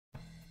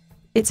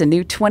It's a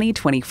new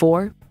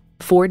 2024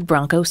 Ford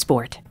Bronco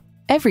Sport.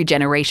 Every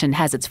generation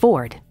has its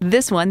Ford.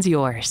 This one's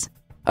yours.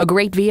 A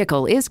great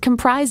vehicle is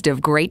comprised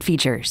of great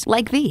features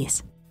like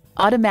these: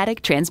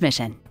 automatic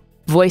transmission,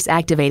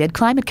 voice-activated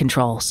climate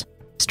controls,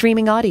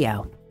 streaming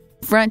audio,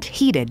 front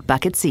heated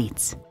bucket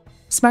seats,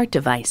 smart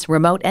device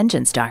remote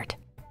engine start,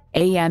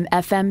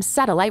 AM/FM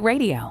satellite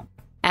radio,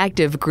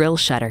 active grille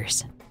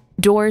shutters,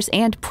 doors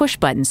and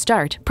push-button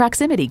start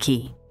proximity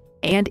key,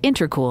 and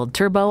intercooled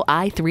turbo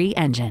i3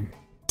 engine.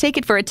 Take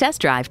it for a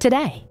test drive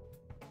today.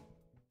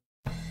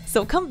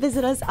 So come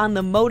visit us on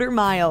the Motor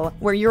Mile,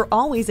 where you're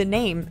always a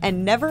name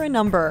and never a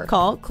number.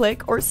 Call,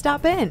 click, or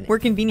stop in. We're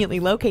conveniently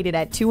located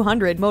at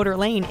 200 Motor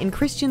Lane in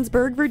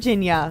Christiansburg,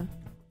 Virginia.